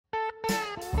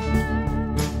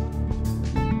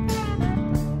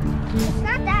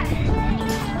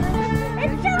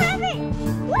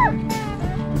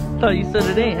thought you said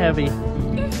it ain't heavy.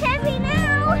 It's heavy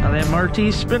now. On that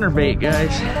Martise spinnerbait, guys.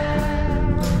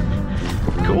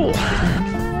 Cool.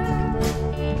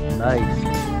 Nice.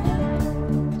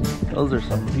 Those are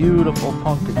some beautiful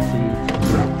pumpkin seeds.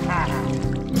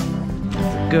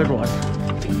 That's a good one.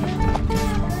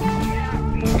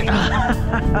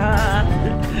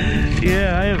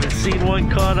 Yeah, I haven't seen one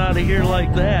caught out of here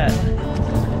like that.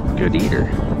 Good eater.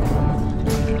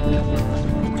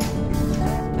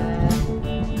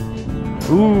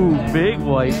 Ooh, big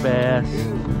white bass.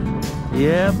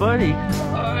 Yeah, buddy.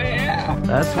 Oh yeah.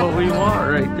 That's what we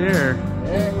want right there.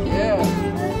 Yeah.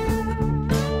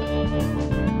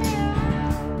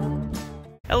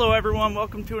 Hello everyone,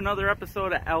 welcome to another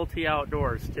episode of LT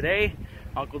Outdoors. Today,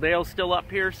 Uncle Dale's still up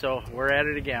here, so we're at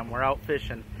it again. We're out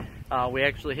fishing. We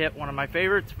actually hit one of my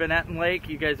favorites, VanEtten Lake.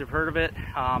 You guys have heard of it.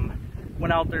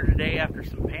 Went out there today after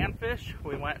some panfish.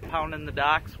 We went pounding the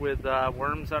docks with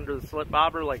worms under the slip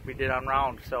bobber like we did on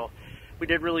Round. So we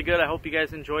did really good. I hope you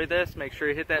guys enjoyed this. Make sure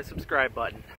you hit that subscribe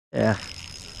button. Yeah.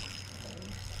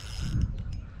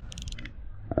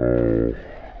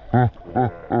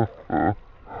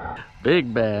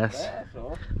 Big bass.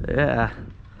 Yeah.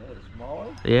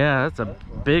 Yeah, that's a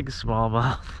big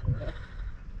smallmouth.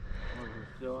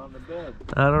 Still on the bed.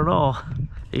 I don't know.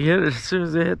 He hit it as soon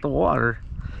as it hit the water.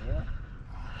 Yeah.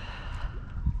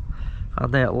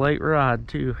 On that light rod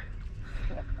too.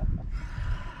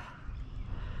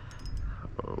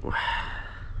 Oh.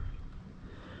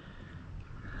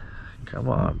 Come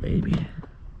on, baby.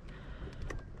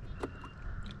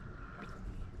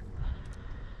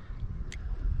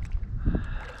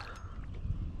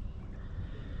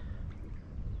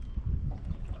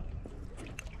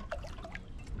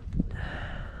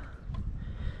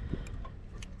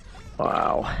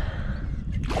 Wow.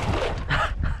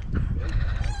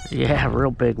 Yeah,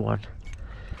 real big one.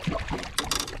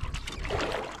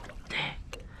 Dang.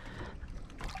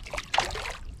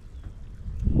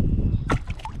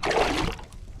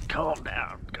 Calm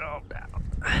down, calm down.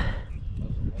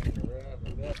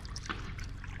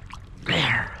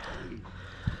 There.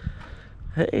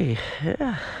 Hey,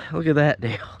 yeah, look at that,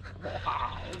 Dale.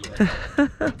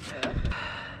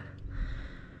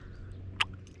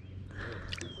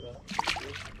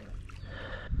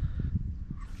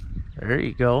 There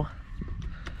you go.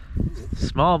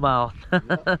 Smallmouth.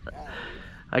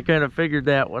 I kind of figured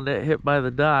that when it hit by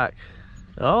the dock.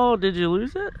 Oh, did you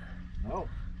lose it? No.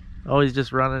 Oh, he's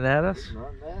just running at us? He's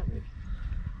running at me.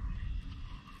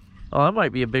 Oh, that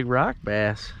might be a big rock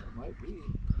bass. It might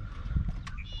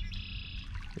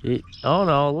be. Oh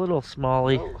no, a little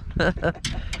smallie. Oh.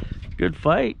 Good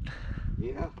fight.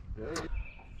 Yeah. Very.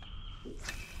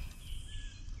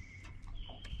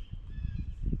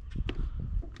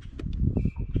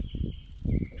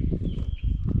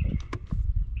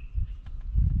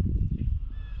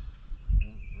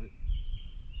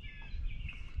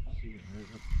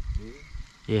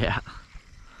 Yeah.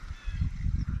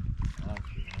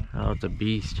 Oh, it's a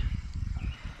beast.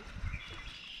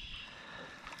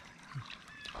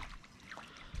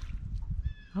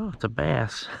 Oh, it's a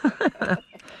bass.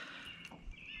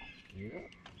 Yeah.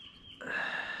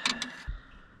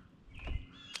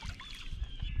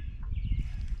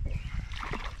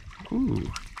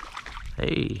 Ooh.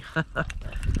 Hey.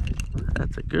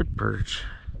 That's a good perch.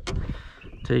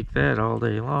 Take that all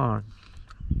day long.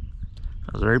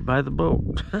 I was right by the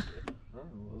boat.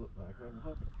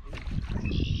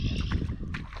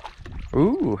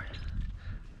 Ooh.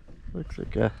 Looks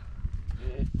like a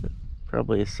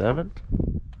probably a 7.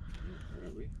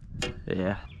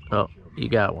 Yeah. Oh, you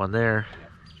got one there.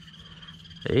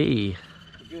 Hey.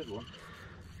 A good one.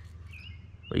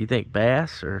 What do you think,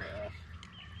 bass or?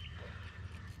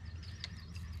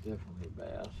 Definitely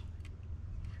bass.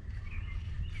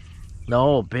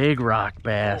 No, big rock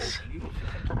bass.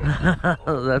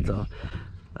 that's a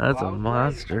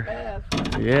monster.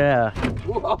 Yeah.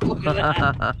 Whoa, look at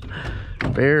that.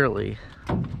 Barely.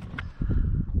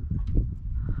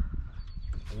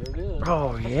 There it is.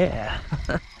 Oh yeah.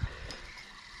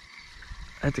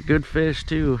 That's a good fish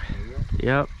too.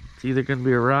 Yep. It's either gonna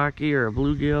be a rocky or a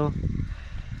bluegill.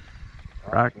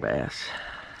 Rock bass.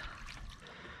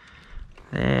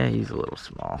 Yeah, he's a little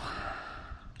small.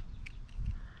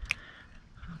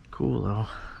 Cool though.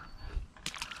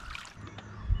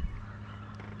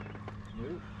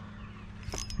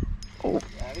 Oh,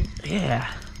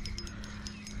 yeah.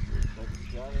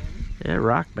 Yeah,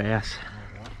 rock bass.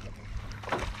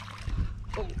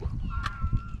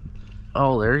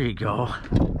 Oh, there you go.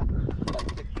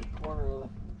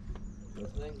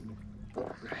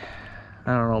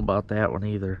 I don't know about that one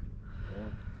either.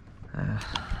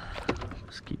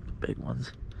 Let's keep the big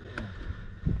ones.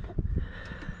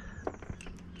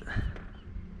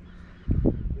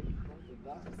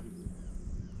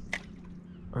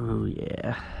 Oh,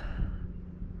 yeah.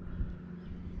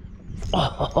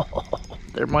 Oh,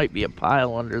 there might be a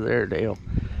pile under there, Dale.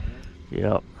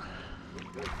 Yep.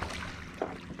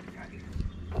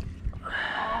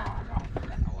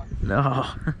 No.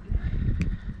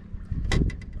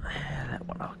 Yeah, that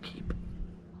one I'll keep.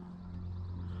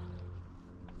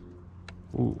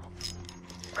 Ooh.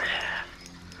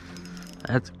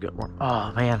 That's a good one.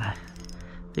 Oh, man. I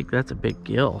think that's a big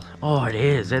gill. Oh, it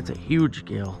is. That's a huge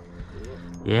gill.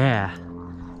 Yeah.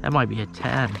 That might be a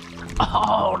 10.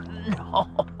 Oh, no.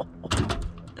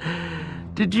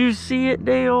 Did you see it,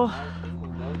 Dale?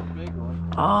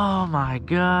 Oh, my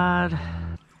God.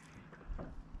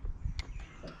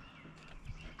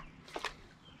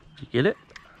 Did you get it?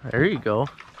 There you go.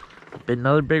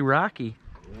 Another big Rocky.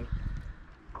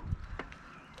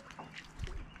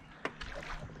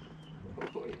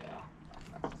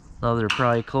 Another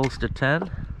probably close to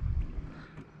 10.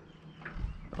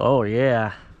 Oh,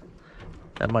 yeah.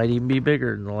 That might even be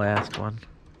bigger than the last one.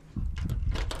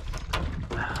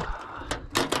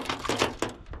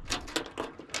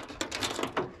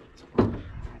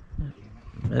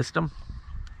 Missed him.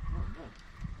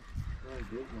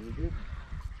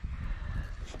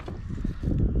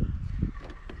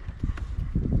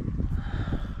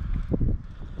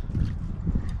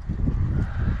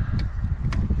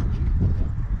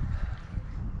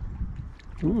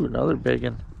 Ooh, another big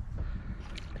one.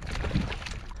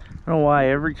 I don't know why,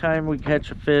 every time we catch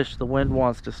a fish, the wind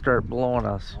wants to start blowing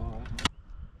us.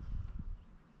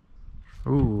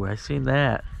 Ooh, I seen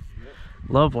that.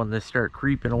 Love when they start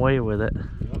creeping away with it.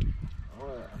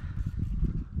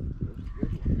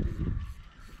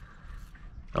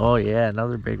 Oh yeah,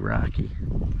 another big Rocky.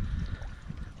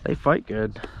 They fight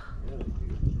good.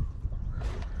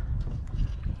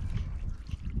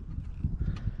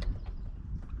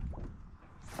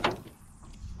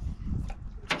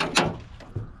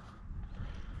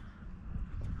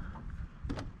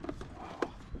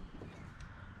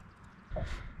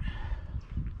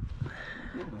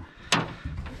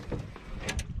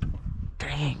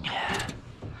 Dang.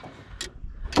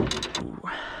 Ooh.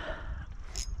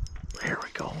 There we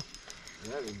go.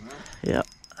 Yep.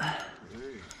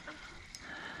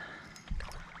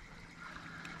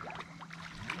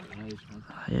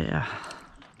 Yeah.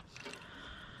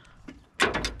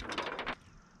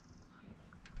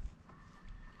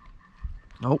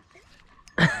 Nope.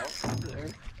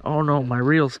 Oh no, my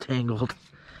reel's tangled.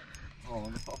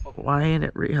 Why ain't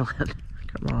it reeling?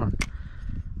 Come on.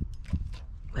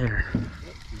 There.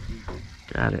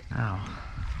 Got it now.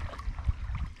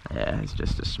 Yeah, it's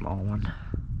just a small one.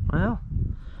 Well,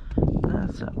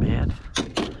 that's not bad.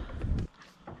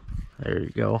 There you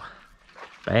go.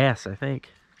 Bass, I think.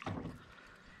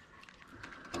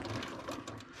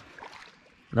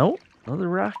 Nope, another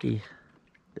Rocky.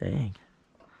 Dang.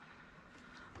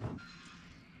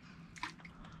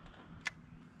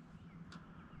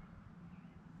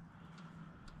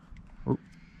 Oop.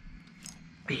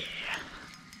 Yeah.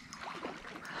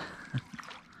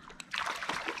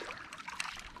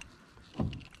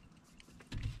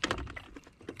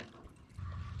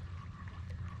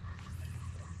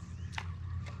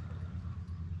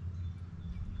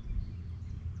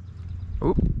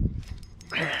 Oop.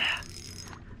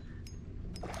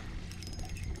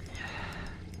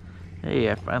 Hey,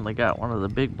 I finally got one of the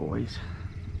big boys.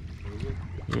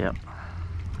 Yep.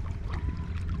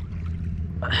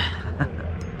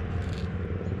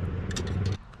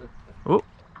 Oh.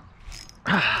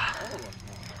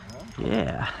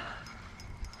 Yeah.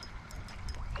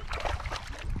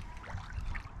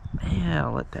 Yeah,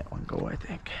 I'll let that one go, I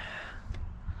think.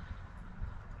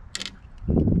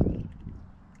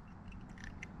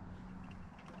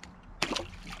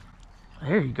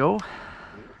 There you go.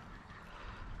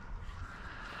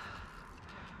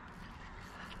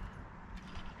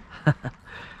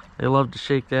 They love to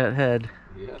shake that head.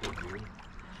 Yeah, they do.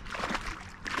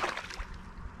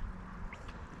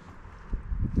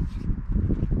 That's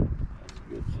a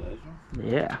good size one.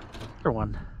 Yeah. Another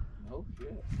one. No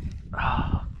shit.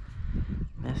 Oh,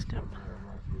 missed him.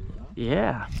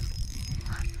 Yeah.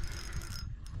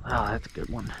 Oh, that's a good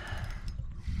one.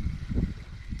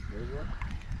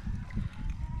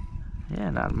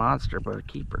 Yeah, not a monster, but a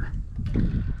keeper.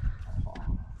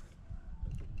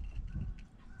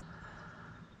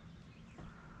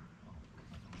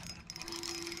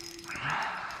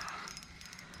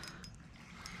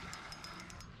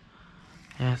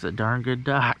 Yeah, it's a darn good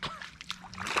dock.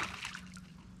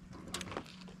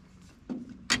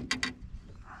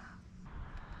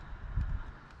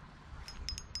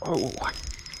 Oh.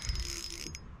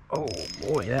 Oh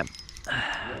boy, that.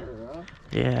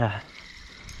 Yeah.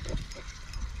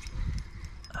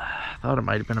 thought it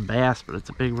might have been a bass, but it's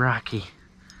a big rocky.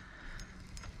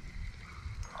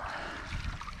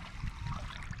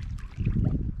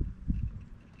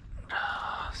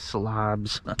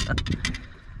 Slobs.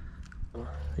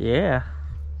 Yeah.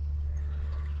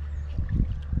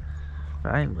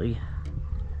 Finally.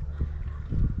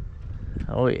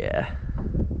 Oh yeah.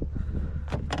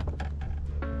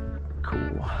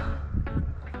 Cool.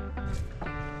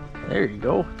 There you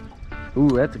go. Ooh,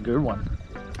 that's a good one.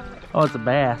 Oh, it's a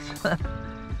bass.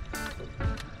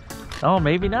 Oh,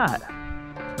 maybe not.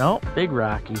 Nope, big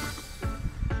rocky.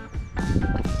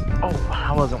 Oh,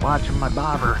 I wasn't watching my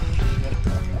bobber.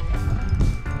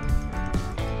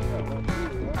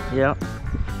 Yep.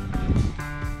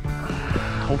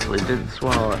 Hopefully it didn't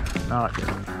swallow it. No, it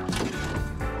didn't.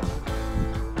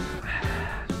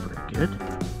 Pretty good.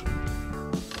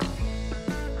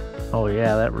 Oh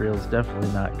yeah, that reel's definitely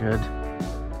not good.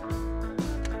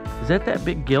 Is that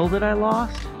big gill that I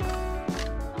lost?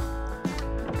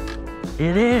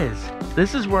 It is.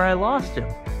 This is where I lost him.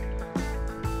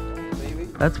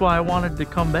 That's why I wanted to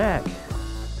come back.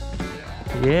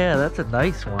 Yeah, that's a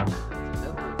nice one.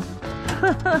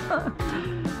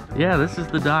 Yeah, this is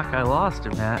the dock I lost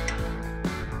him at.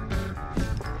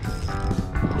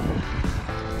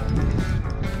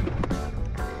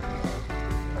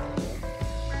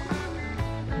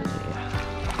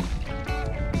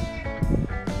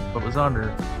 What was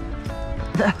under?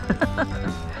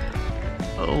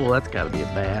 Oh, that's gotta be a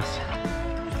bass.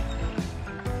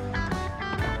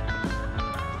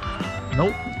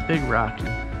 Nope, big rocky.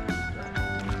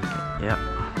 Yep.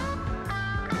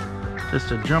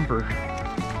 Just a jumper.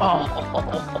 Oh,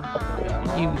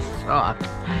 you suck.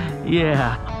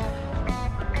 Yeah.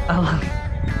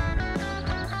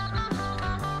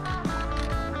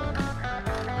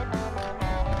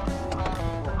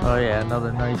 Oh yeah,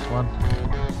 another nice one.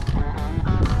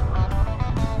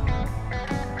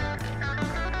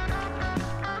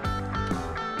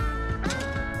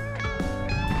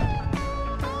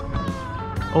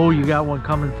 Oh, you got one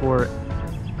coming for it.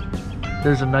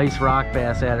 There's a nice rock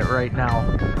bass at it right now.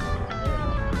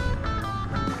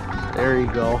 There you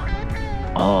go.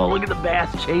 Oh, look at the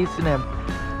bass chasing him.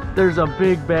 There's a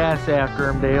big bass after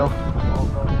him, Dale.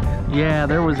 Yeah,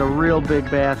 there was a real big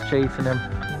bass chasing him.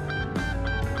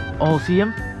 Oh, see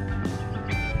him?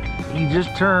 He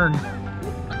just turned.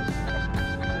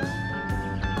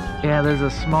 Yeah, there's a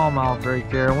smallmouth right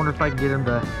there. I wonder if I can get him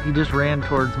to... He just ran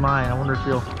towards mine. I wonder if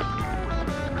he'll...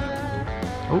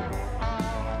 Oh.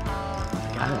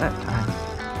 Got it that time.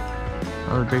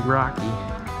 Another big rocky.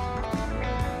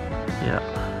 Yeah.